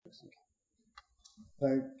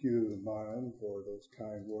Thank you, Myron, for those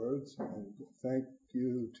kind words, and thank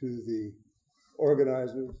you to the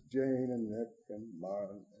organizers, Jane and Nick and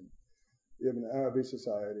Myron and the Ibn Arabi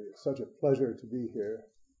Society. It's such a pleasure to be here.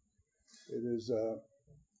 It is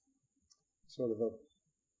sort of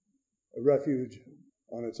a refuge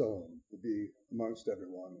on its own to be amongst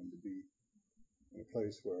everyone and to be in a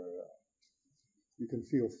place where you can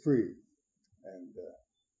feel free and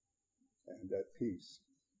at peace.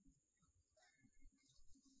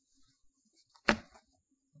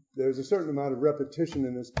 There's a certain amount of repetition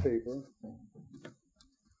in this paper,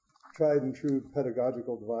 tried and true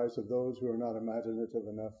pedagogical device of those who are not imaginative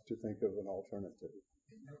enough to think of an alternative.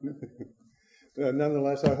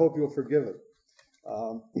 Nonetheless, I hope you'll forgive it.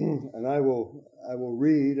 And I will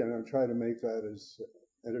read, and I'll try to make that as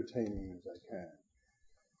entertaining as I can.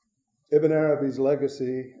 Ibn Arabi's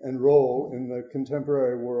legacy and role in the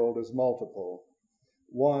contemporary world is multiple.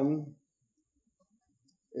 One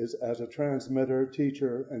is as a transmitter,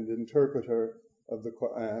 teacher, and interpreter of the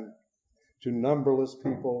Quran to numberless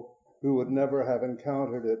people who would never have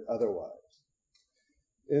encountered it otherwise.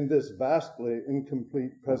 In this vastly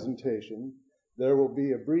incomplete presentation, there will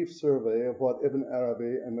be a brief survey of what Ibn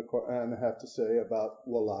Arabi and the Quran have to say about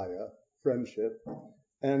walaya, friendship,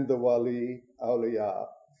 and the wali, awliya,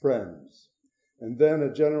 friends, and then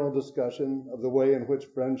a general discussion of the way in which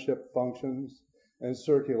friendship functions and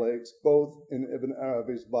circulates both in Ibn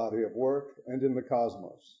Arabi's body of work and in the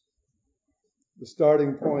cosmos. The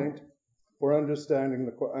starting point for understanding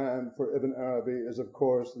the Quran for Ibn Arabi is, of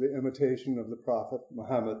course, the imitation of the Prophet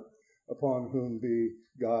Muhammad, upon whom be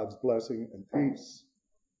God's blessing and peace.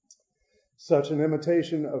 Such an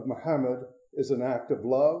imitation of Muhammad is an act of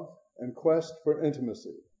love and quest for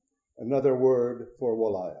intimacy, another word for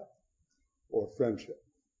walaya, or friendship.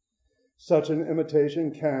 Such an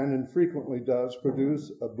imitation can and frequently does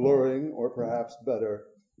produce a blurring, or perhaps better,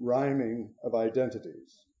 rhyming of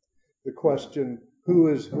identities. The question, who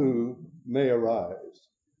is who, may arise,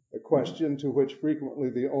 a question to which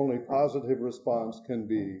frequently the only positive response can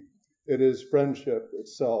be, it is friendship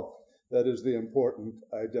itself that is the important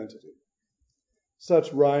identity.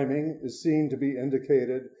 Such rhyming is seen to be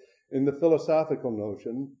indicated in the philosophical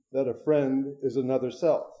notion that a friend is another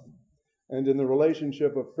self. And in the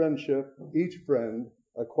relationship of friendship, each friend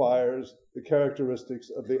acquires the characteristics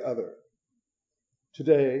of the other.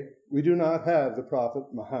 Today, we do not have the Prophet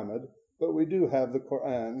Muhammad, but we do have the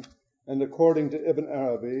Quran, and according to Ibn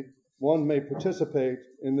Arabi, one may participate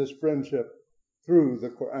in this friendship through the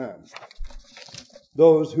Quran.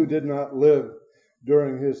 Those who did not live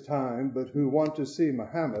during his time, but who want to see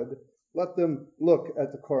Muhammad, let them look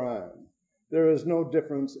at the Quran. There is no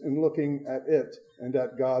difference in looking at it and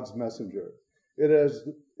at God's messenger. It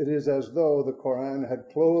is as though the Quran had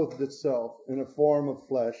clothed itself in a form of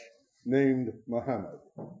flesh named Muhammad.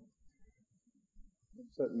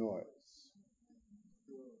 What's that noise?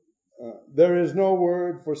 There is no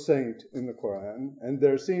word for saint in the Quran, and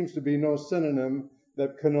there seems to be no synonym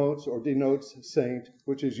that connotes or denotes saint,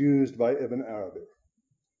 which is used by Ibn Arabi.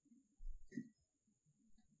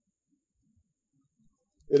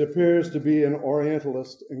 It appears to be an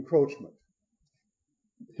Orientalist encroachment.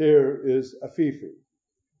 Here is Afifi.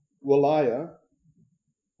 Walaya,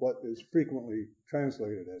 what is frequently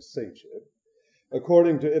translated as saintship,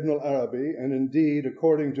 according to Ibn al-Arabi, and indeed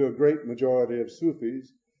according to a great majority of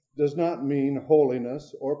Sufis, does not mean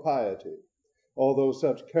holiness or piety, although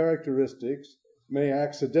such characteristics may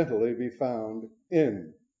accidentally be found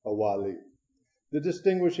in a wali. The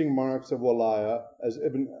distinguishing marks of walaya, as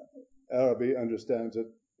Ibn Arabi understands it,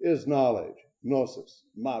 is knowledge, gnosis,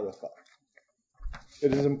 ma'rifah.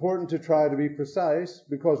 It is important to try to be precise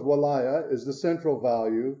because walaya is the central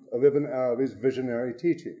value of Ibn Arabi's visionary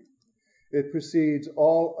teaching. It precedes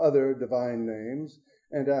all other divine names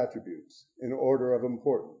and attributes in order of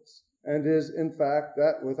importance, and is, in fact,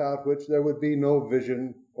 that without which there would be no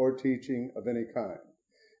vision or teaching of any kind.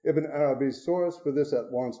 Ibn Arabi's source for this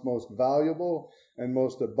at once most valuable and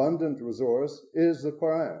most abundant resource is the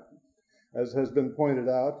Quran, as has been pointed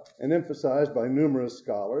out and emphasized by numerous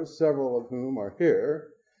scholars, several of whom are here,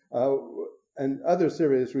 and other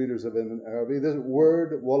serious readers of Ibn Arabi. This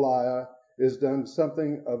word walaya is done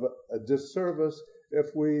something of a disservice if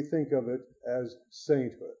we think of it as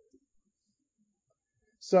sainthood.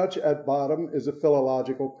 Such, at bottom, is a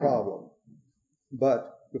philological problem.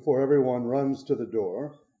 But before everyone runs to the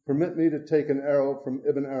door, permit me to take an arrow from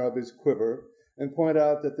Ibn Arabi's quiver and point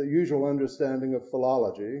out that the usual understanding of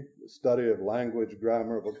philology, the study of language,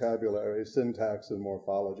 grammar, vocabulary, syntax, and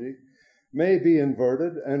morphology, may be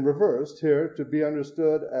inverted and reversed here to be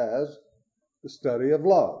understood as the study of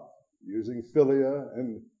love, using philia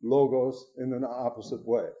and logos in an opposite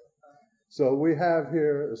way. So we have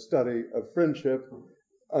here a study of friendship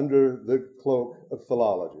under the cloak of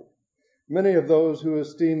philology. Many of those who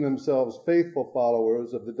esteem themselves faithful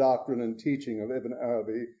followers of the doctrine and teaching of Ibn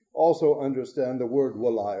Arabi also understand the word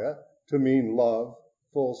walaya to mean love,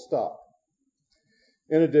 full stop.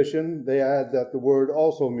 In addition, they add that the word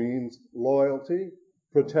also means loyalty,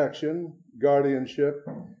 protection, guardianship,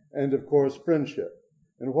 and of course friendship.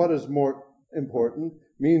 And what is more important,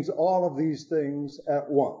 means all of these things at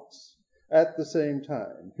once, at the same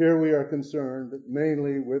time. Here we are concerned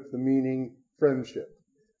mainly with the meaning friendship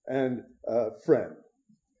and friend.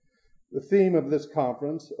 The theme of this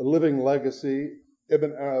conference, A Living Legacy,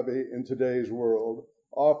 Ibn Arabi in Today's World,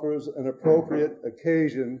 offers an appropriate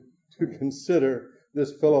occasion to consider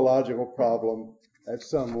this philological problem at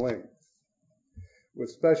some length, with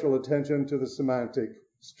special attention to the semantic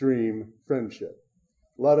stream friendship.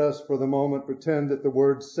 Let us for the moment pretend that the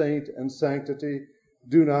words saint and sanctity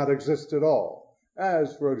do not exist at all,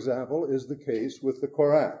 as, for example, is the case with the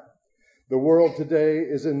Quran. The world today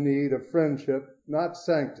is in need of friendship, not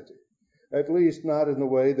sanctity, at least not in the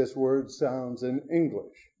way this word sounds in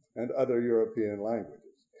English and other European languages.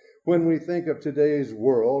 When we think of today's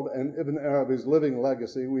world and Ibn Arabi's living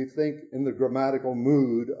legacy, we think in the grammatical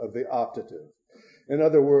mood of the optative. In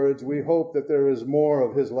other words, we hope that there is more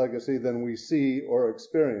of his legacy than we see or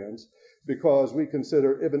experience, because we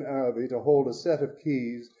consider Ibn Arabi to hold a set of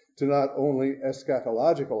keys to not only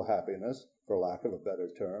eschatological happiness, for lack of a better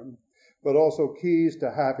term, but also keys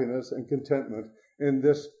to happiness and contentment in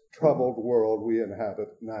this troubled world we inhabit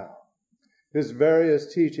now. His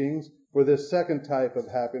various teachings for this second type of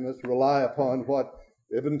happiness rely upon what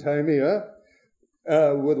Ibn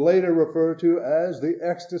Taymiyyah would later refer to as the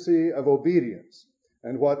ecstasy of obedience,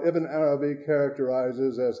 and what Ibn Arabi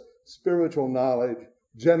characterizes as spiritual knowledge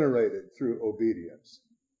generated through obedience.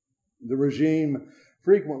 The regime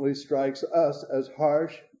frequently strikes us as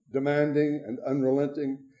harsh, demanding, and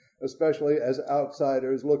unrelenting, especially as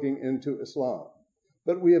outsiders looking into Islam.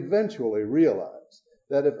 But we eventually realize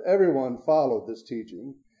that if everyone followed this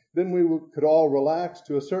teaching, then we could all relax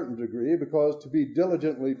to a certain degree, because to be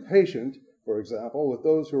diligently patient, for example, with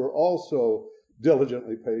those who are also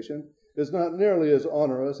diligently patient, is not nearly as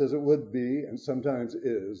onerous as it would be, and sometimes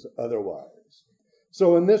is, otherwise.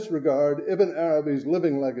 So in this regard, Ibn Arabi's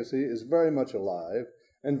living legacy is very much alive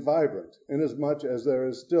and vibrant, inasmuch as there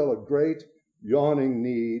is still a great yawning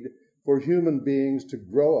need for human beings to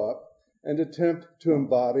grow up and attempt to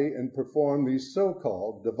embody and perform these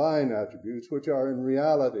so-called divine attributes, which are in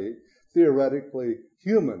reality theoretically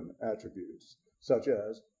human attributes, such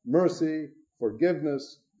as mercy,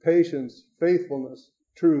 forgiveness, patience, faithfulness,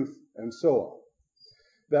 truth, and so on,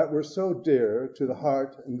 that were so dear to the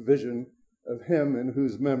heart and vision of him in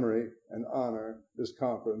whose memory and honor this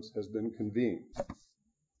conference has been convened.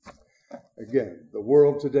 Again, the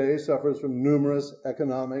world today suffers from numerous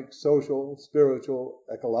economic, social, spiritual,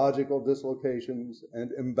 ecological dislocations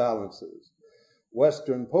and imbalances.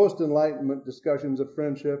 Western post-Enlightenment discussions of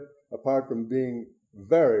friendship, apart from being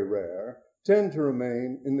very rare, tend to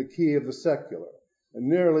remain in the key of the secular, a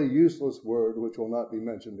nearly useless word which will not be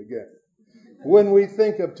mentioned again. When we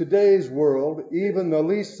think of today's world, even the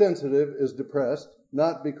least sensitive is depressed,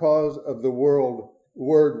 not because of the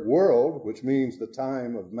word world, which means the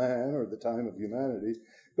time of man or the time of humanity,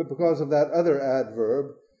 but because of that other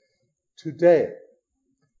adverb, today.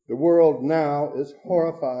 The world now is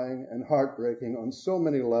horrifying and heartbreaking on so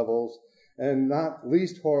many levels, and not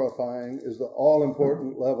least horrifying is the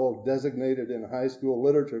all-important level designated in high school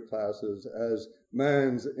literature classes as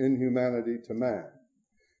man's inhumanity to man.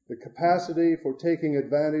 The capacity for taking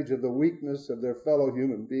advantage of the weakness of their fellow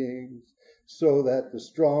human beings so that the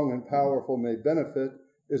strong and powerful may benefit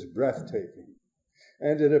is breathtaking.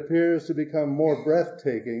 And it appears to become more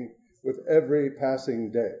breathtaking with every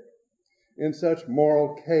passing day. In such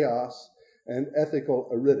moral chaos and ethical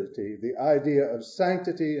aridity, the idea of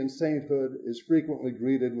sanctity and sainthood is frequently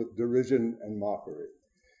greeted with derision and mockery.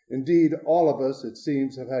 Indeed, all of us, it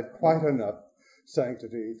seems, have had quite enough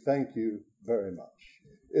sanctity. Thank you very much.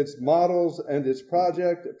 Its models and its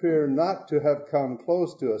project appear not to have come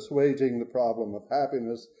close to assuaging the problem of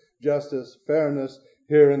happiness, justice, fairness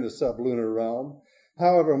here in the sublunar realm,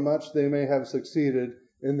 however much they may have succeeded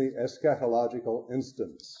in the eschatological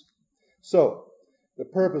instance. So, the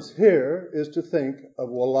purpose here is to think of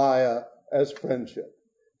walaya as friendship,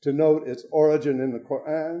 to note its origin in the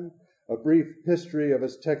Quran, a brief history of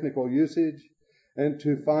its technical usage, and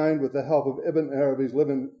to find, with the help of Ibn Arabi's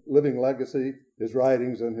living legacy, his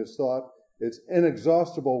writings and his thought, its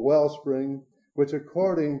inexhaustible wellspring, which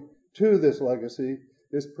according to this legacy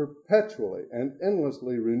is perpetually and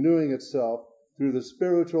endlessly renewing itself through the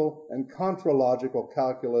spiritual and contrological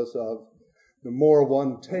calculus of the more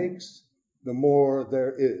one takes, the more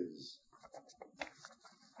there is.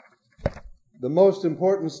 The most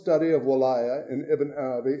important study of Walaya in Ibn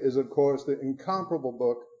Arabi is, of course, the incomparable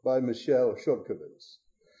book by Michel Chodkiewicz.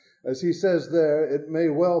 As he says there, it may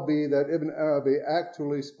well be that Ibn Arabi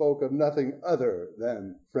actually spoke of nothing other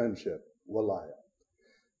than friendship, Walaya.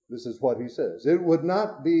 This is what he says. It would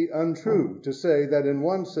not be untrue to say that in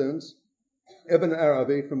one sense, Ibn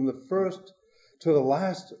Arabi, from the first to the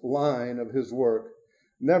last line of his work,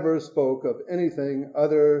 never spoke of anything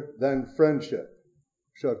other than friendship.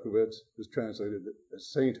 Chodkiewicz is translated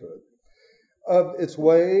as sainthood, of its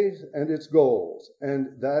ways and its goals,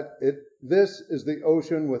 and that this is the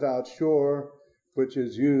ocean without shore, which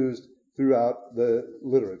is used throughout the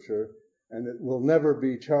literature, and it will never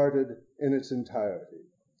be charted in its entirety.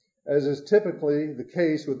 As is typically the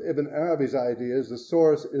case with Ibn Arabi's ideas, the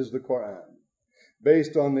source is the Quran,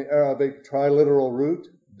 based on the Arabic triliteral root,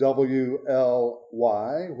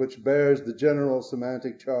 W-L-Y, which bears the general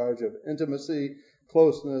semantic charge of intimacy,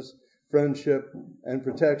 closeness, friendship, and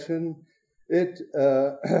protection. Its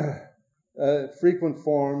frequent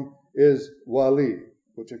form is wali,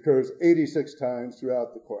 which occurs 86 times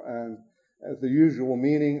throughout the Quran, as the usual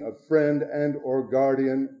meaning of friend and or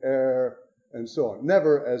guardian, heir, and so on.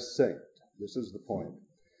 Never as saint. This is the point.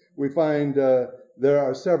 We find there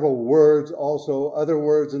are several words also, other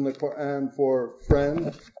words in the Quran for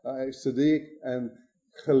friend, Sadiq and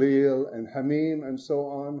Khalil and Hamim and so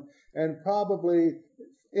on. And probably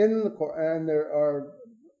in the Quran there are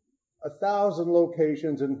 1,000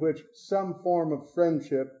 locations in which some form of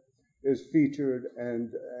friendship is featured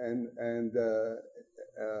and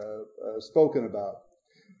spoken about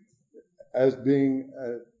as being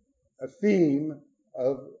a theme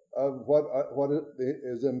of what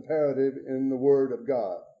is imperative in the Word of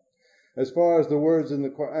God. As far as the words in the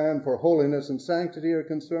Quran for holiness and sanctity are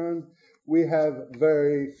concerned, we have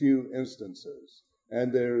very few instances,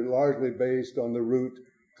 and they're largely based on the root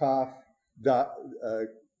kaf,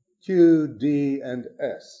 Q, D, and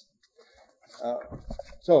S.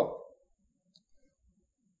 So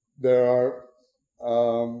there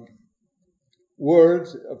are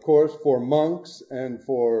words, of course, for monks and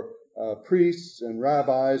for priests and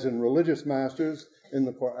rabbis and religious masters in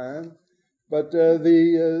the Quran, but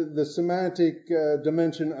the semantic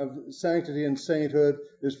dimension of sanctity and sainthood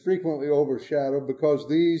is frequently overshadowed because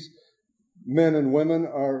these men and women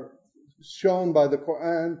are shown by the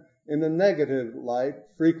Quran in a negative light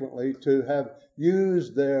frequently to have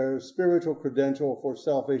used their spiritual credential for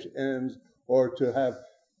selfish ends or to have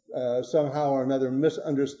somehow or another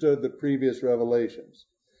misunderstood the previous revelations.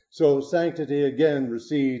 So sanctity again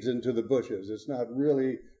recedes into the bushes. It's not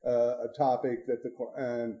really a topic that the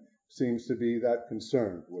Quran seems to be that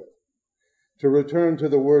concerned with. To return to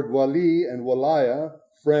the word wali and walaya,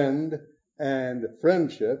 friend and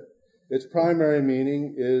friendship, its primary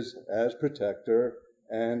meaning is as protector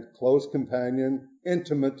and close companion,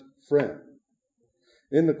 intimate friend.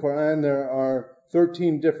 In the Quran there are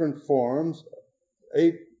 13 different forms,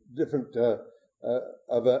 8 different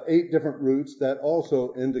roots that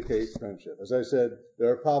also indicate friendship. As I said, there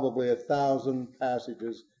are probably 1,000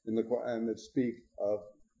 passages in the Quran that speak of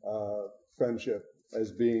friendship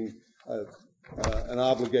as being an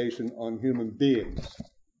obligation on human beings.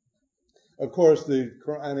 Of course, the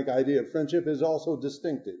Quranic idea of friendship is also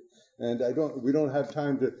distinctive, and we don't have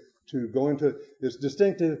time to go into it. It's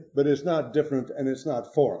distinctive, but it's not different, and it's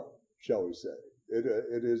not foreign, shall we say. It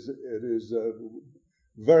is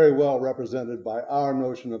very well represented by our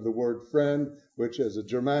notion of the word friend, which as a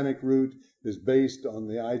Germanic root is based on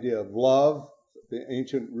the idea of love, the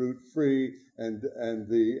ancient root free, and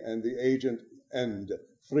the agent end,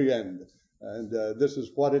 friend. And this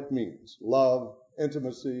is what it means: love,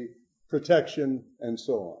 intimacy, protection, and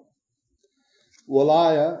so on.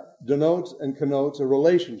 Walaya denotes and connotes a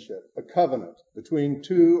relationship, a covenant between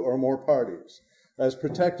two or more parties. As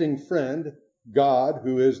protecting friend, God,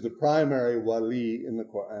 who is the primary wali in the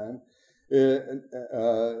Quran,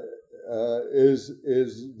 is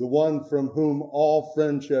the one from whom all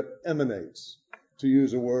friendship emanates, to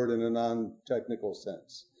use a word in a non-technical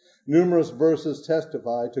sense. Numerous verses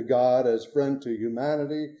testify to God as friend to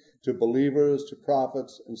humanity, to believers, to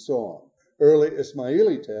prophets, and so on. Early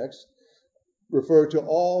Ismaili texts refer to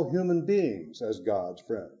all human beings as God's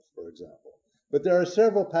friends, for example. But there are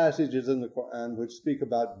several passages in the Quran which speak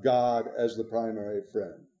about God as the primary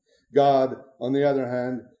friend. God, on the other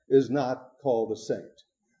hand, is not called a saint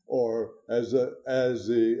or as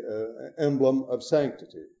the emblem of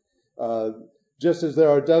sanctity. Just as there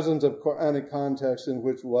are dozens of Quranic contexts in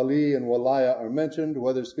which wali and walaya are mentioned,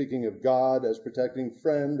 whether speaking of God as protecting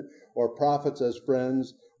friend or prophets as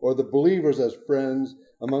friends or the believers as friends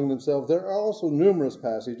among themselves, there are also numerous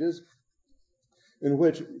passages in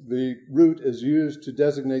which the root is used to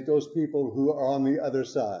designate those people who are on the other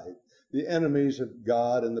side. The enemies of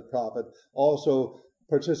God and the prophet also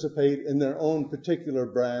participate in their own particular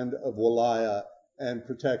brand of walaya and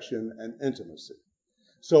protection and intimacy.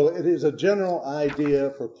 So it is a general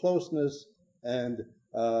idea for closeness and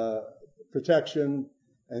protection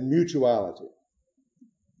and mutuality.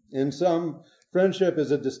 In sum, friendship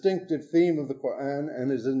is a distinctive theme of the Quran,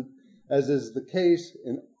 and as is the case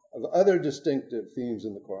of other distinctive themes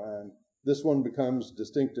in the Quran, this one becomes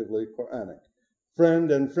distinctively Quranic.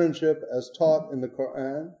 Friend and friendship, as taught in the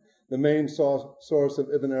Quran, the main source of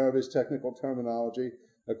Ibn Arabi's technical terminology,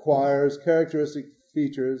 acquires characteristic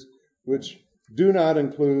features which do not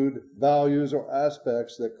include values or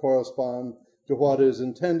aspects that correspond to what is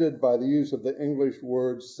intended by the use of the English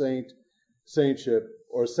words saint, saintship,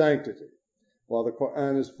 or sanctity. While the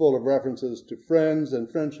Quran is full of references to friends and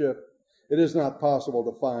friendship, it is not possible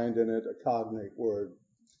to find in it a cognate word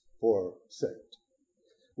for saint.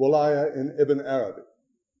 Walaya in Ibn Arabi.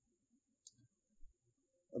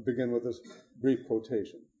 I'll begin with this brief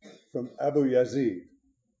quotation from Abu Yazid.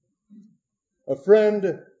 A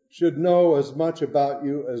friend should know as much about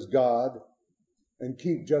you as God and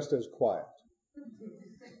keep just as quiet.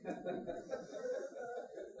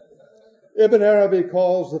 Ibn Arabi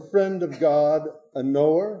calls the friend of God a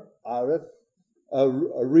knower, arif, a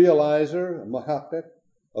realizer, a muhaqqiq,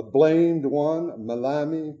 a blamed one, a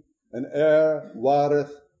malami, an heir,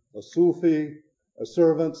 warith, a sufi, a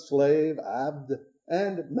servant, slave, abd,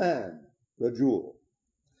 and man, rajul.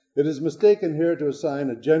 It is mistaken here to assign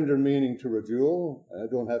a gender meaning to rajul. I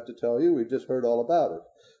don't have to tell you, we just heard all about it.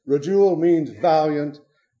 Rajul means valiant,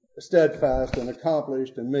 steadfast, and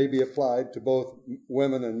accomplished, and may be applied to both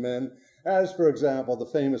women and men, as, for example, the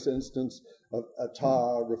famous instance of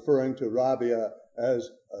Attar referring to Rabia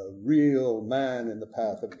as a real man in the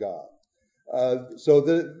path of God. So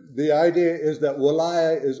the idea is that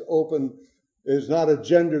walaya is not a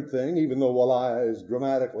gendered thing, even though walaya is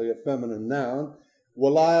grammatically a feminine noun.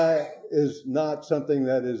 Walaya is not something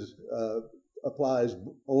that applies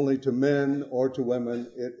only to men or to women.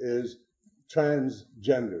 It is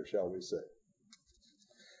transgender, shall we say.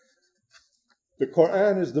 The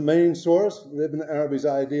Quran is the main source of Ibn Arabi's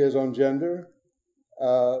ideas on gender,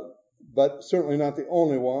 but certainly not the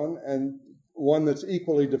only one. And one that's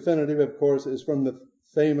equally definitive, of course, is from the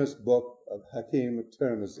famous book of Hakim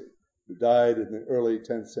Tirmizi, who died in the early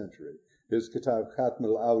 10th century, his Kitab Khatm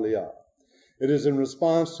al-Awliya. It is in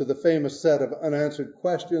response to the famous set of unanswered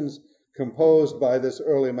questions composed by this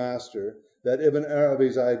early master that Ibn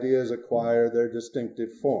Arabi's ideas acquire their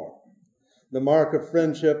distinctive form. The mark of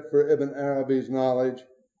friendship for Ibn Arabi's knowledge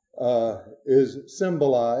is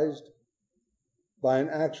symbolized by an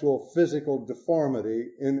actual physical deformity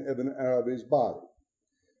in Ibn Arabi's body.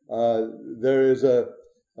 There is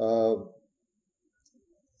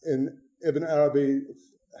in Ibn Arabi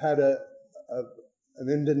had an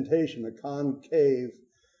indentation, a concave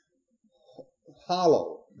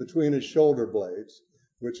hollow between his shoulder blades,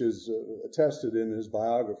 which is attested in his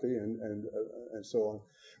biography and so on,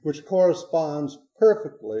 which corresponds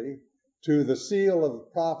perfectly to the seal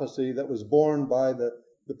of prophecy that was borne by the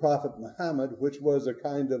Prophet Muhammad, which was a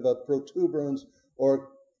kind of a protuberance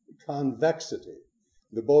or convexity.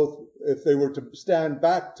 If they were to stand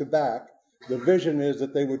back to back, the vision is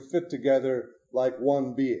that they would fit together like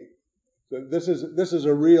one being. So this is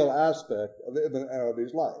a real aspect of Ibn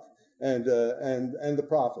Arabi's life and the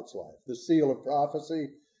Prophet's life. The seal of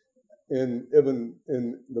prophecy in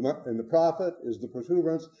the Prophet is the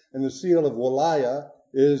protuberance, and the seal of walaya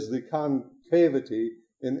is the concavity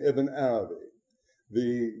in Ibn Arabi.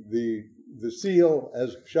 The seal,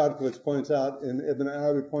 as Shadkowitz points out, in Ibn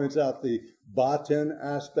Arabi points out the batin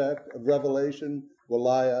aspect of revelation,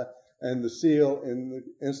 walaya, and the seal in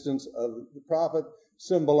the instance of the Prophet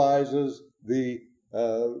symbolizes the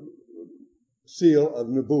seal of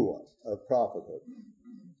nubuwwah, of prophethood.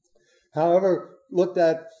 However, looked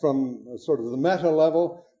at from sort of the meta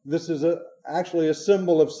level, this is actually a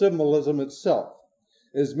symbol of symbolism itself.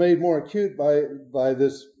 It is made more acute by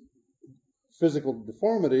this physical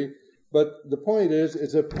deformity, but the point is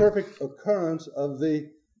it's a perfect occurrence of the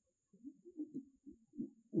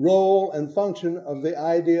role and function of the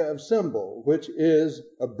idea of symbol, which is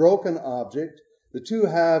a broken object, the two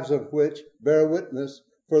halves of which bear witness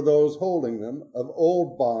for those holding them of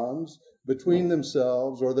old bonds between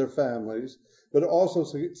themselves or their families, but it also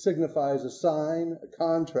signifies a sign, a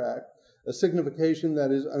contract, a signification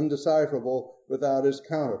that is undecipherable without its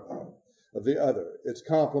counterpart of the other, its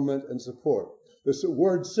complement and support. This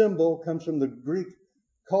word symbol comes from the Greek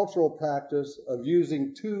cultural practice of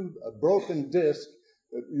using a broken disc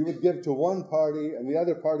that you would give to one party and the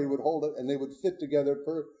other party would hold it and they would fit together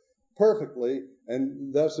perfectly,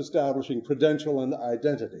 and thus establishing credential and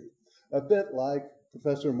identity. A bit like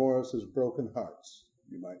Professor Morris's broken hearts,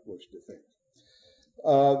 you might wish to think.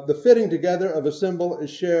 The fitting together of a symbol is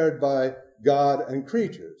shared by God and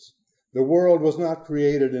creatures. The world was not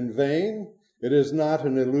created in vain. It is not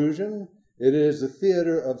an illusion. It is a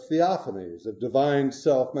theater of theophanies, of divine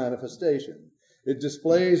self-manifestation. It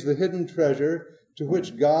displays the hidden treasure to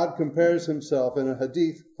which God compares himself in a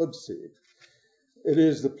Hadith Qudsi. It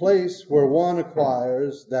is the place where one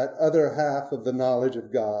acquires that other half of the knowledge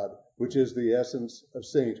of God, which is the essence of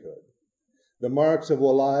sainthood. The marks of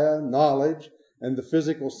walaya, knowledge, and the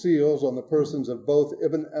physical seals on the persons of both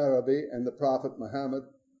Ibn Arabi and the Prophet Muhammad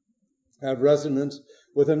have resonance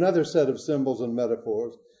with another set of symbols and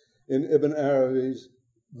metaphors in Ibn Arabi's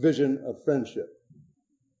vision of friendship.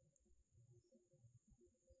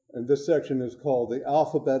 And this section is called The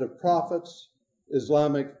Alphabet of Prophets,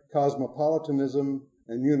 Islamic Cosmopolitanism,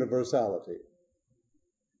 and Universality.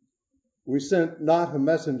 We sent not a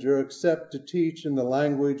messenger except to teach in the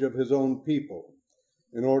language of his own people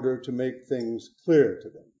in order to make things clear to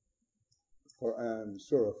them. Quran,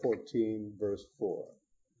 Surah 14, verse 4.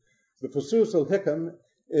 The Fusus al-Hikam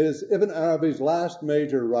is Ibn Arabi's last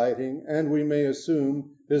major writing, and we may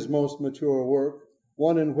assume his most mature work,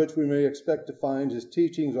 one in which we may expect to find his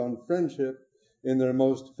teachings on friendship in their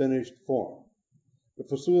most finished form. The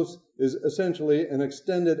Fusus is essentially an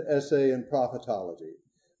extended essay in prophetology,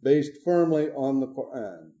 based firmly on the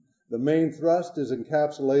Quran. The main thrust is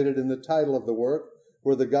encapsulated in the title of the work,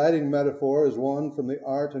 where the guiding metaphor is one from the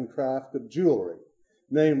art and craft of jewelry,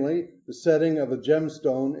 namely the setting of a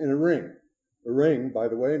gemstone in a ring. A ring, by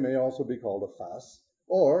the way, may also be called a fas,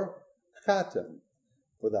 or khatam,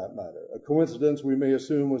 for that matter, a coincidence we may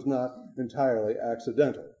assume was not entirely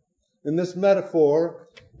accidental. In this metaphor,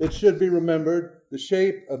 it should be remembered the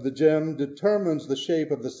shape of the gem determines the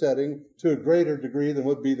shape of the setting to a greater degree than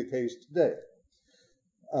would be the case today,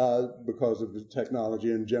 because of the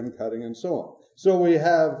technology and gem cutting and so on. So we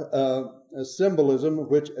have a symbolism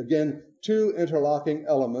which, again, two interlocking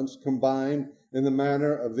elements combine in the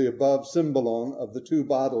manner of the above symbolon of the two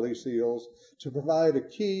bodily seals to provide a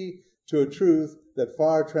key to a truth that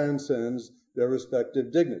far transcends their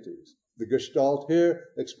respective dignities. The Gestalt here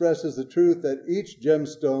expresses the truth that each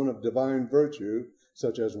gemstone of divine virtue,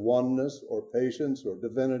 such as oneness or patience or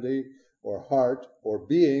divinity or heart or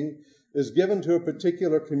being, is given to a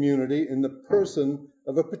particular community in the person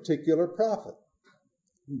of a particular prophet.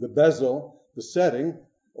 The bezel, the setting,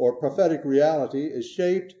 or prophetic reality is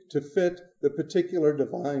shaped to fit the particular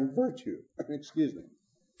divine virtue. Excuse me.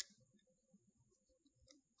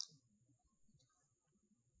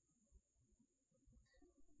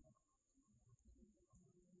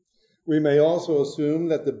 We may also assume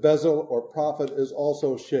that the bezel or prophet is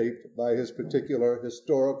also shaped by his particular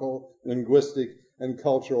historical, linguistic, and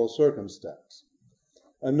cultural circumstance.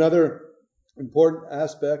 Another important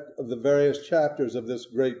aspect of the various chapters of this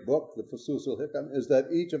great book, the Fusus al-Hikam, is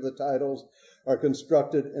that each of the titles are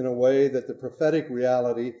constructed in a way that the prophetic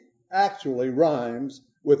reality actually rhymes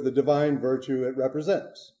with the divine virtue it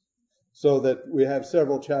represents. So that we have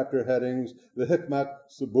several chapter headings: the Hikmat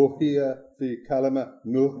Subuhiya fi Kalama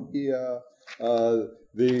Nuhiya,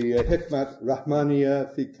 the Hikmat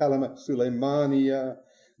Rahmaniya fi Kalama Sulaimaniya,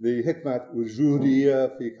 the Hikmat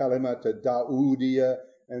Wujudiya fi Kalimat Daudiya,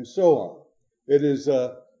 and so on. It is,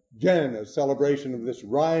 again, a celebration of this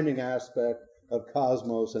rhyming aspect of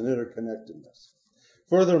cosmos and interconnectedness.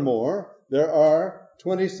 Furthermore, there are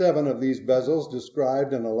 27 of these bezels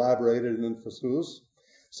described and elaborated in Fusus.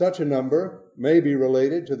 Such a number may be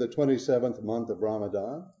related to the 27th month of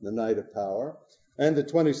Ramadan, the night of power, and the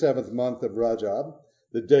 27th month of Rajab,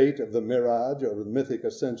 the date of the Miraj, or the mythic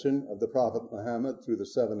ascension of the Prophet Muhammad through the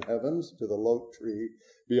seven heavens to the Lot tree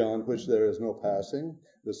beyond which there is no passing,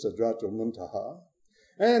 the Sidratul Muntaha.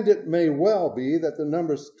 And it may well be that the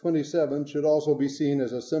number 27 should also be seen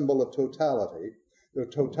as a symbol of totality, the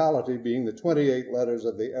totality being the 28 letters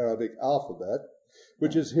of the Arabic alphabet,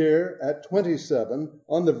 which is here at 27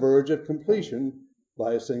 on the verge of completion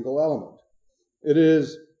by a single element. It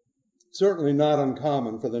is certainly not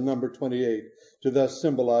uncommon for the number 28 to thus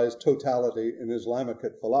symbolize totality in Islamic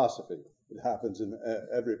philosophy. It happens in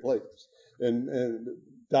every place. In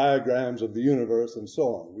diagrams of the universe and so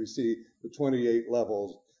on, we see the 28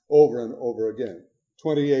 levels over and over again.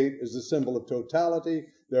 28 is the symbol of totality.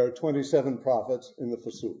 there are 27 prophets in the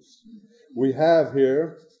Fusus. We have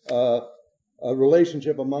here a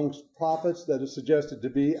relationship amongst prophets that is suggested to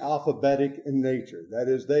be alphabetic in nature. That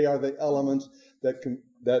is, they are the elements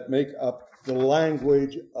that make up the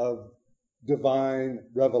language of divine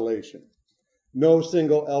revelation. No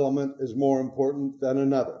single element is more important than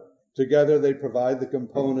another. Together they provide the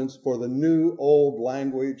components for the new old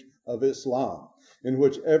language of Islam, in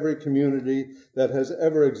which every community that has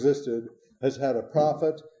ever existed has had a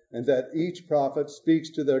prophet, and that each prophet speaks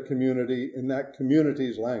to their community in that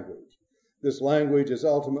community's language. This language is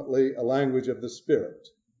ultimately a language of the Spirit.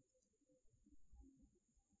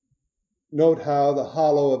 Note how the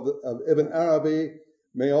hollow of Ibn Arabi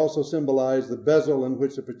may also symbolize the bezel in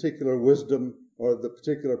which a particular wisdom or the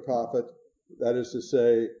particular prophet, that is to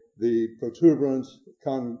say, the protuberance,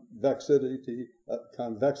 convexity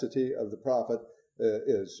of the prophet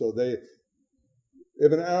is. So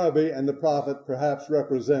Ibn Arabi and the prophet perhaps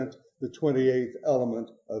represent the 28th element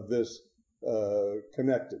of this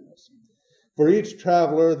connectedness. For each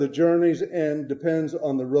traveler, the journey's end depends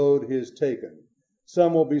on the road he has taken.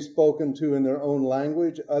 Some will be spoken to in their own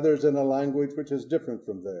language, others in a language which is different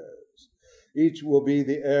from theirs. Each will be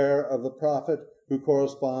the heir of the prophet who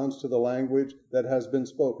corresponds to the language that has been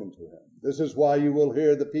spoken to him. This is why you will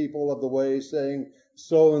hear the people of the way saying,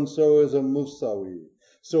 so-and-so is a Musawi,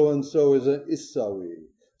 so-and-so is an Isawi,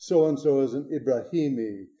 so-and-so is an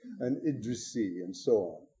Ibrahimi, an Idrisi, and so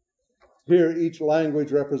on. Here, each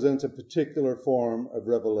language represents a particular form of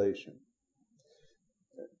revelation.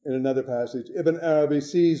 In another passage, Ibn Arabi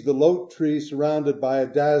sees the lote tree surrounded by a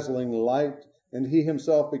dazzling light, and he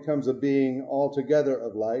himself becomes a being altogether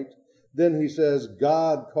of light. Then he says,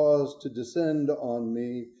 God caused to descend on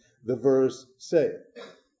me, the verse saith.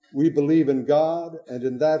 We believe in God and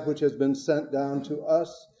in that which has been sent down to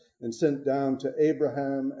us and sent down to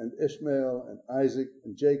Abraham and Ishmael and Isaac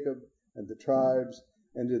and Jacob and the tribes,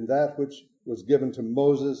 and in that which was given to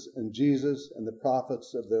Moses and Jesus and the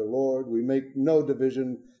prophets of their Lord. We make no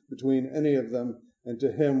division between any of them, and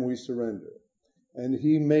to him we surrender. And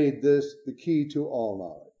he made this the key to all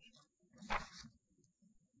knowledge.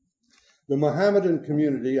 The Mohammedan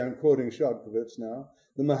community, I'm quoting Shodkovitz now,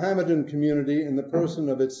 the Mohammedan community in the person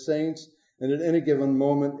of its saints and at any given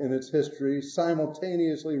moment in its history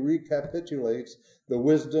simultaneously recapitulates the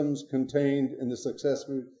wisdoms contained in the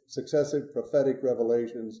successive prophetic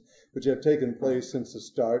revelations which have taken place since the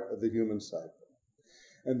start of the human cycle,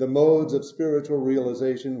 and the modes of spiritual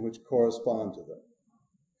realization which correspond to them.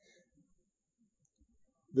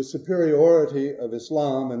 The superiority of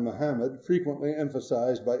Islam and Muhammad, frequently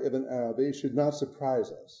emphasized by Ibn Arabi, should not surprise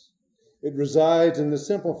us. It resides in the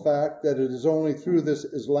simple fact that it is only through this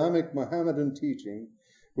Islamic Mohammedan teaching,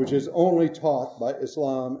 which is only taught by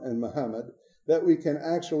Islam and Muhammad, that we can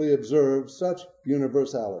actually observe such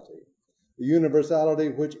universality, a universality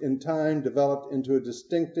which in time developed into a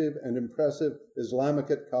distinctive and impressive Islamic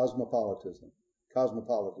cosmopolitanism,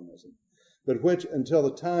 but which until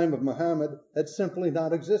the time of Muhammad had simply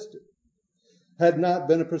not existed, had not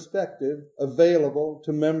been a perspective available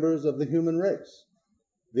to members of the human race.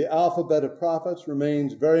 The alphabet of prophets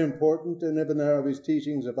remains very important in Ibn Arabi's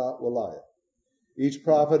teachings about Walaya. Each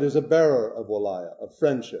prophet is a bearer of Walaya, of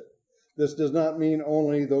friendship. This does not mean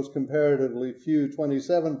only those comparatively few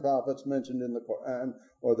 27 prophets mentioned in the Quran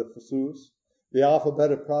or the Fusus. The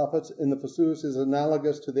alphabet of prophets in the Fusus is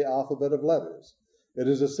analogous to the alphabet of letters. It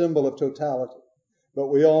is a symbol of totality. But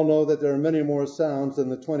we all know that there are many more sounds than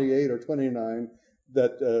the 28 or 29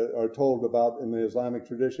 that are told about in the Islamic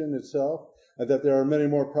tradition itself, and that there are many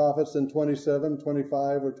more prophets than 27,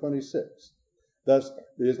 25, or 26. Thus,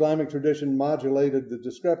 the Islamic tradition modulated the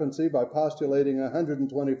discrepancy by postulating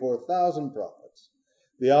 124,000 prophets.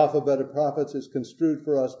 The alphabet of prophets is construed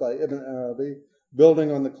for us by Ibn Arabi,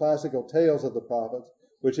 building on the classical tales of the prophets,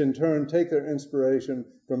 which in turn take their inspiration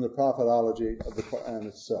from the prophetology of the Quran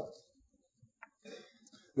itself.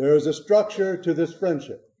 There is a structure to this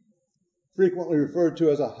friendship, frequently referred to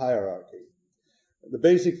as a hierarchy. The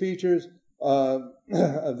basic features of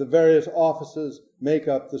the various offices make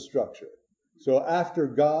up the structure. So after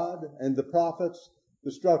God and the prophets,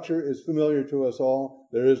 the structure is familiar to us all.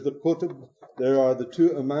 There is the Kutub, there are the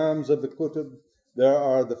 2 Imams of the Kutub, there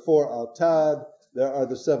are the 4 Autad, there are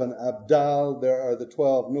the 7 Abdal, there are the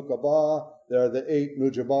 12 Nuqaba, there are the 8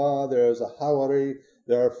 Nujaba, there is a Hawari,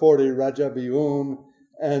 there are 40 Rajabiyun,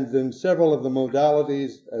 and in several of the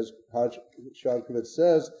modalities, as Shodkovitz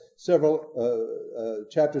says,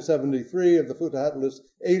 chapter 73 of the Futuhat lists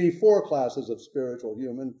 84 classes of spiritual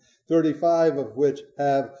human, 35 of which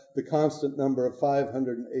have the constant number of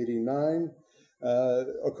 589.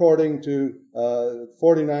 according to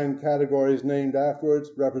 49 categories named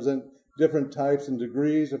afterwards, represent different types and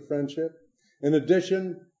degrees of friendship. In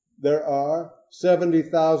addition, there are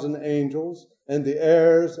 70,000 angels and the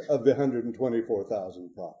heirs of the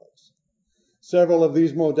 124,000 prophets. Several of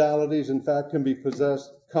these modalities, in fact, can be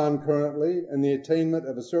possessed concurrently, and the attainment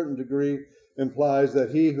of a certain degree implies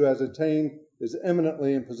that he who has attained is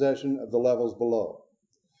eminently in possession of the levels below.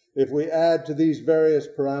 If we add to these various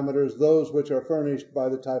parameters those which are furnished by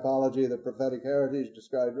the typology of the prophetic heritage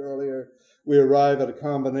described earlier, we arrive at a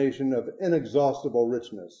combination of inexhaustible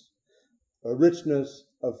richness, a richness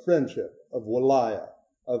of friendship, of walaya,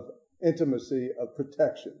 of intimacy, of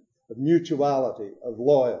protection, of mutuality, of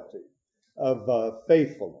loyalty, of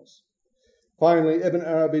faithfulness. Finally, Ibn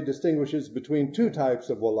Arabi distinguishes between two types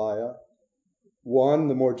of walaya. One,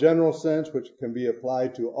 the more general sense, which can be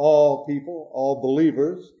applied to all people, all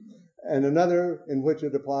believers, and another in which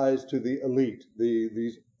it applies to the elite,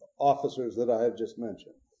 these officers that I have just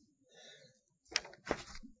mentioned.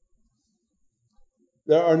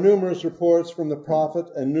 There are numerous reports from the Prophet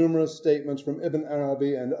and numerous statements from Ibn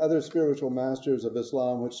Arabi and other spiritual masters of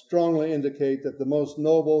Islam which strongly indicate that the most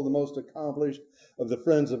noble, the most accomplished of the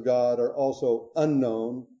friends of God are also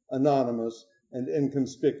unknown, anonymous, and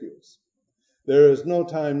inconspicuous. There is no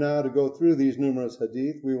time now to go through these numerous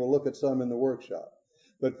hadith. We will look at some in the workshop.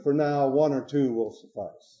 But for now, one or two will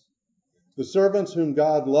suffice. The servants whom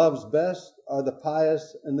God loves best are the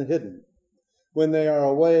pious and the hidden. When they are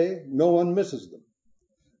away, no one misses them.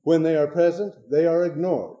 When they are present, they are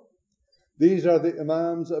ignored. These are the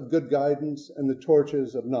imams of good guidance and the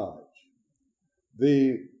torches of knowledge.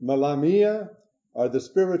 The malamiya are the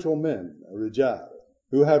spiritual men, rijal,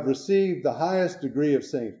 who have received the highest degree of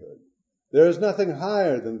sainthood. There is nothing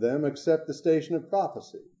higher than them except the station of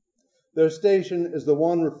prophecy. Their station is the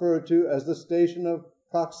one referred to as the station of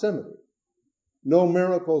proximity. No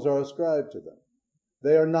miracles are ascribed to them.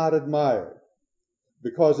 They are not admired,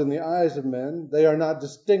 because in the eyes of men they are not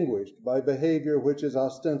distinguished by behavior which is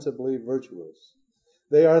ostensibly virtuous.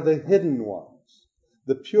 They are the hidden ones,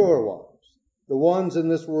 the pure ones, the ones in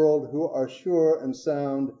this world who are sure and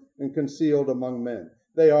sound and concealed among men.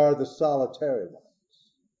 They are the solitary ones.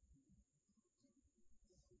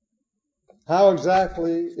 How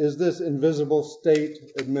exactly is this invisible state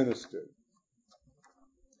administered?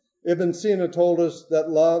 Ibn Sina told us that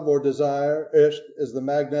love or desire, ishq, is the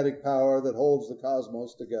magnetic power that holds the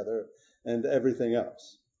cosmos together and everything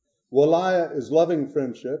else. Walaya is loving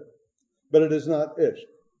friendship, but it is not ishq.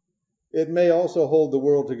 It may also hold the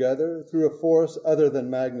world together through a force other than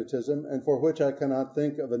magnetism, and for which I cannot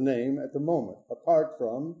think of a name at the moment, apart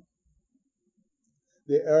from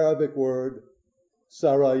the Arabic word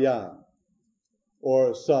sarayan,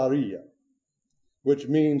 or sariya, which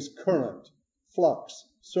means current, flux,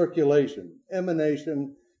 circulation,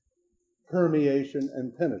 emanation, permeation,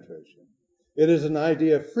 and penetration. It is an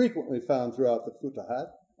idea frequently found throughout the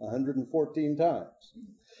Futuhat, 114 times,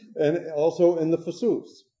 and also in the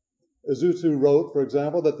Fusus. Izutsu wrote, for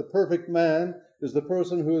example, that the perfect man is the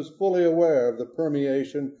person who is fully aware of the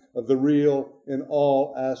permeation of the real in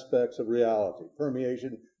all aspects of reality.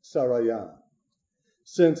 Permeation, sarayan.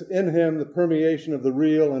 Since in him the permeation of the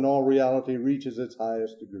real in all reality reaches its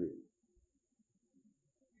highest degree.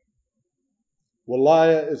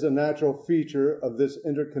 Walaya is a natural feature of this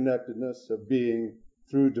interconnectedness of being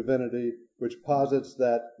through divinity, which posits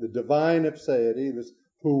that the divine ipseity, this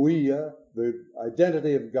huwiya, the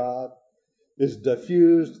identity of God, is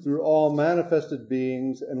diffused through all manifested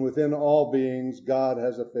beings, and within all beings God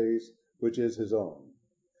has a face which is his own.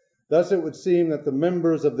 Thus it would seem that the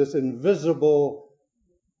members of this invisible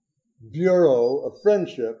bureau of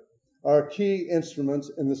friendship are key instruments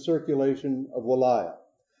in the circulation of walaya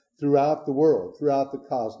throughout the world, throughout the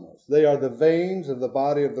cosmos. They are the veins of the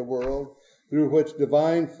body of the world through which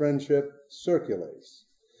divine friendship circulates.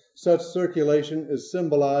 Such circulation is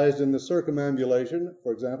symbolized in the circumambulation,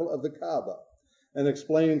 for example, of the Kaaba, and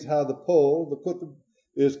explains how the pole, the qutb,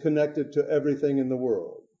 is connected to everything in the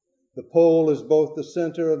world. The pole is both the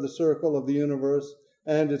center of the circle of the universe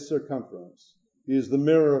and its circumference. He is the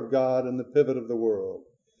mirror of God and the pivot of the world.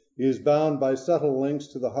 He is bound by subtle links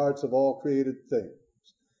to the hearts of all created things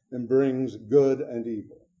and brings good and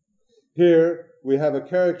evil. Here we have a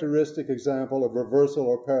characteristic example of reversal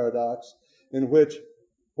or paradox in which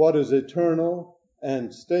what is eternal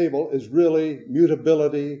and stable is really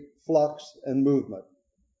mutability, flux, and movement.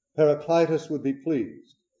 Heraclitus would be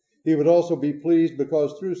pleased. He would also be pleased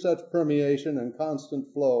because through such permeation and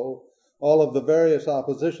constant flow, all of the various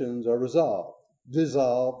oppositions are resolved,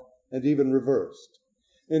 dissolved, and even reversed.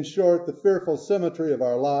 In short, the fearful symmetry of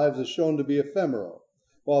our lives is shown to be ephemeral,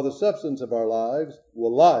 while the substance of our lives,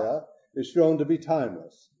 walaya, is shown to be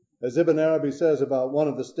timeless, as Ibn Arabi says about one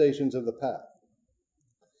of the stations of the path.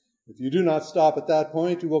 If you do not stop at that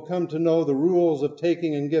point, you will come to know the rules of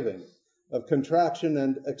taking and giving, of contraction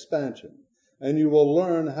and expansion, and you will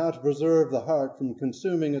learn how to preserve the heart from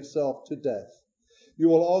consuming itself to death. You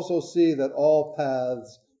will also see that all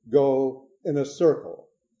paths go in a circle,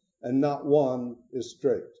 and not one is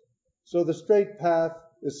straight. So the straight path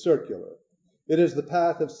is circular. It is the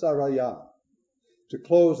path of Sarayan. To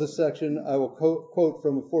close this section, I will quote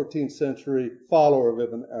from a 14th century follower of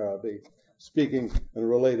Ibn Arabi, speaking on a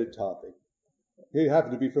related topic. He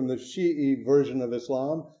happened to be from the Shi'i version of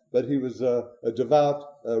Islam, but he was a devout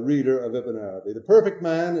reader of Ibn Arabi. The perfect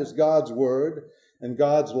man is God's word, and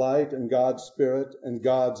God's light, and God's spirit, and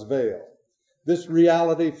God's veil. This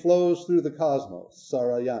reality flows through the cosmos,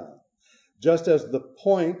 Sarayan, just as the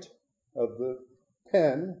point of the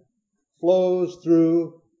pen flows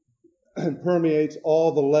through and permeates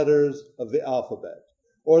all the letters of the alphabet,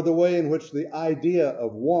 or the way in which the idea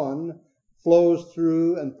of one flows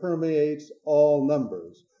through and permeates all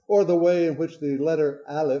numbers, or the way in which the letter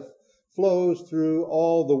Aleph flows through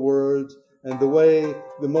all the words, and the way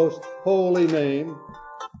the most holy name,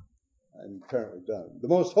 I'm apparently done, the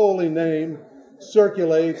most holy name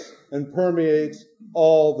circulates and permeates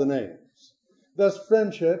all the names. Thus,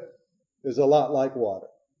 friendship is a lot like water.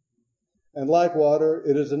 And like water,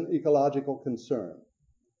 it is an ecological concern.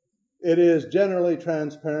 It is generally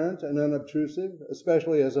transparent and unobtrusive,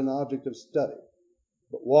 especially as an object of study.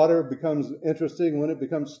 But water becomes interesting when it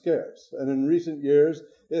becomes scarce. And in recent years,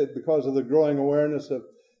 because of the growing awareness of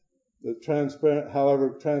the transparent,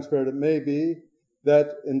 however transparent it may be,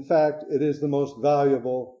 that in fact it is the most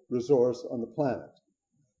valuable resource on the planet.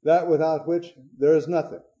 That without which there is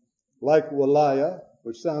nothing. Like walaya,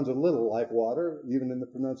 which sounds a little like water, even in the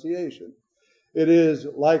pronunciation. It is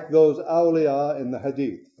like those awliya in the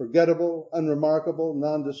hadith, forgettable, unremarkable,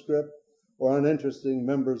 nondescript, or uninteresting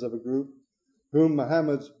members of a group, whom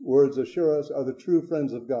Muhammad's words assure us are the true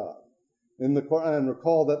friends of God. In the Quran,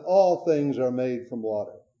 recall that all things are made from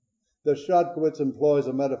water. The Shadkowitz employs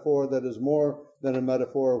a metaphor that is more than a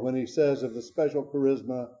metaphor when he says of the special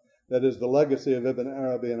charisma that is the legacy of Ibn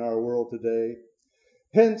Arabi in our world today.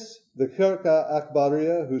 Hence, the Khirqa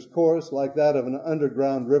Akbariya, whose course, like that of an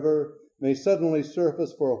underground river, may suddenly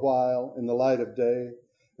surface for a while in the light of day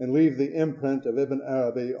and leave the imprint of Ibn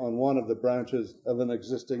Arabi on one of the branches of an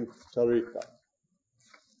existing tariqah.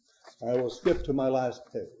 I will skip to my last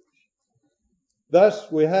page.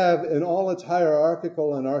 Thus, we have in all its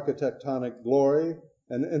hierarchical and architectonic glory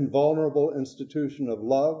an invulnerable institution of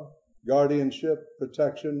love, guardianship,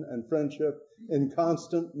 protection, and friendship in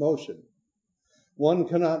constant motion. One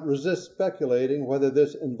cannot resist speculating whether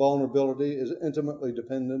this invulnerability is intimately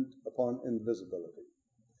dependent upon invisibility.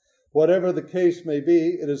 Whatever the case may be,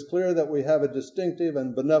 it is clear that we have a distinctive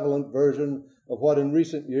and benevolent version of what in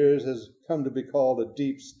recent years has come to be called a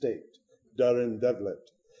deep state, Darin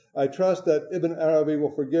Devlet. I trust that Ibn Arabi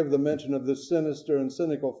will forgive the mention of this sinister and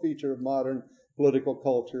cynical feature of modern political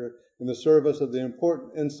culture in the service of the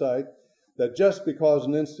important insight that just because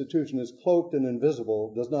an institution is cloaked and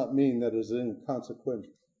invisible does not mean that it is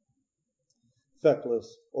inconsequential,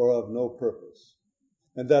 feckless, or of no purpose,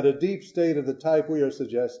 and that a deep state of the type we are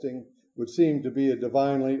suggesting would seem to be a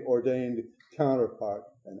divinely ordained counterpart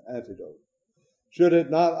and antidote. Should it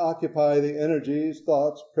not occupy the energies,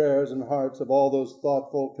 thoughts, prayers, and hearts of all those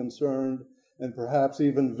thoughtful, concerned, and perhaps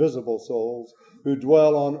even visible souls who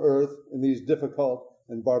dwell on earth in these difficult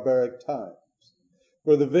and barbaric times?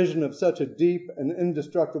 For the vision of such a deep and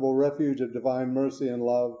indestructible refuge of divine mercy and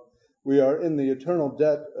love, we are in the eternal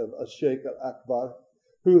debt of Sheikh al-Akbar,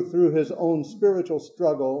 who through his own spiritual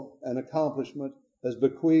struggle and accomplishment has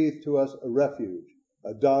bequeathed to us a refuge,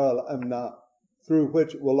 a Dar al-Amna, through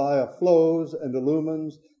which Walaya flows and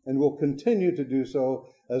illumines and will continue to do so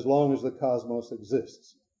as long as the cosmos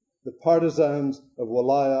exists. The partisans of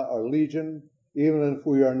Walaya are legion, even if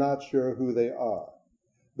we are not sure who they are.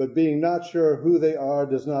 But being not sure who they are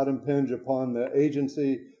does not impinge upon the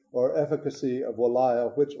agency or efficacy of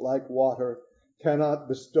Walaya, which, like water, cannot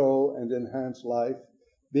bestow and enhance life,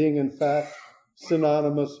 being in fact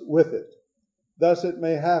synonymous with it. Thus it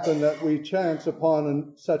may happen that we chance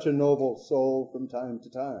upon such a noble soul from time to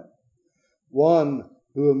time, one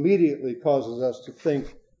who immediately causes us to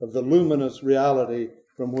think of the luminous reality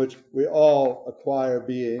from which we all acquire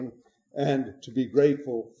being and to be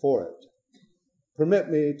grateful for it. Permit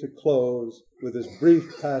me to close with this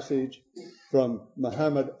brief passage from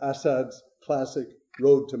Muhammad Asad's classic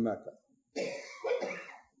Road to Mecca.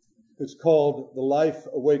 It's called The Life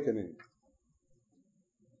Awakening.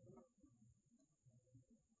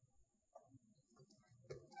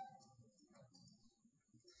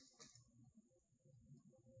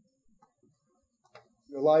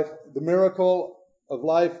 the miracle of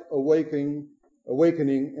life awakening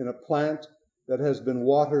in a plant that has been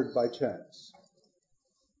watered by chance.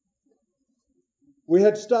 We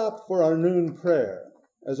had stopped for our noon prayer.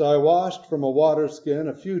 As I washed from a water skin,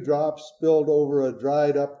 a few drops spilled over a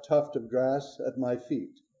dried up tuft of grass at my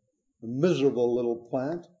feet. A miserable little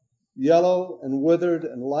plant, yellow and withered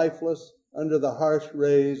and lifeless under the harsh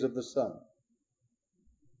rays of the sun.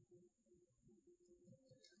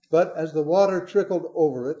 But as the water trickled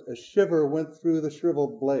over it, a shiver went through the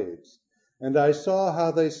shriveled blades, and I saw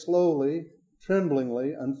how they slowly,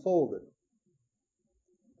 tremblingly unfolded.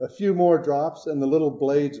 A few more drops, and the little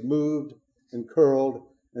blades moved and curled,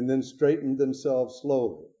 and then straightened themselves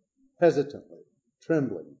slowly, hesitantly,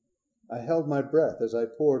 trembling. I held my breath as I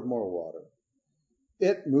poured more water.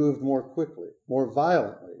 It moved more quickly, more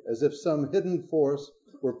violently, as if some hidden force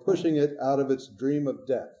were pushing it out of its dream of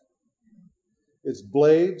death. Its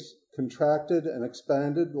blades contracted and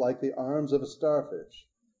expanded like the arms of a starfish,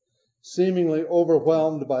 seemingly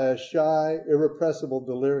overwhelmed by a shy, irrepressible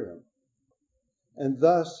delirium. And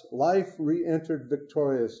thus life re-entered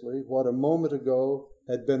victoriously what a moment ago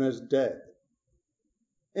had been as dead.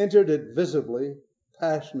 Entered it visibly,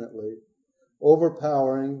 passionately,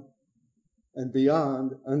 overpowering, and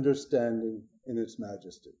beyond understanding in its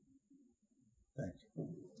majesty. Thank you.